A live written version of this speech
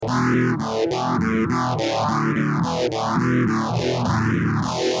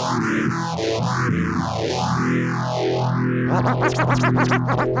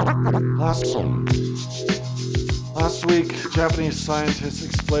Last week, Japanese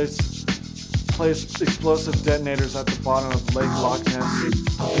scientists placed explosive detonators at the bottom of Lake Loch Ness to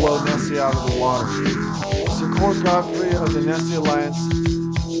blow Nessie out of the water. Sir Court Godfrey of the Nessie Alliance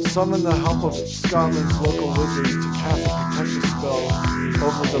summoned the help of Scotland's local wizards to cast a protective spell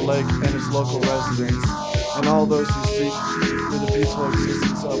over the lake and its local residents, and all those who seek for the peaceful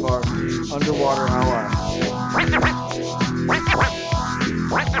existence of our underwater ally.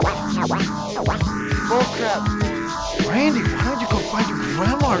 Bullcrap. Randy, why don't you go find your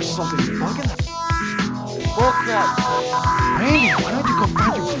grandma or something? You're bugging that. Bullcrap. Randy, why don't you go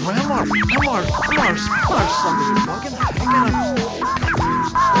find your grandma or something? You're bugging the heck out of me.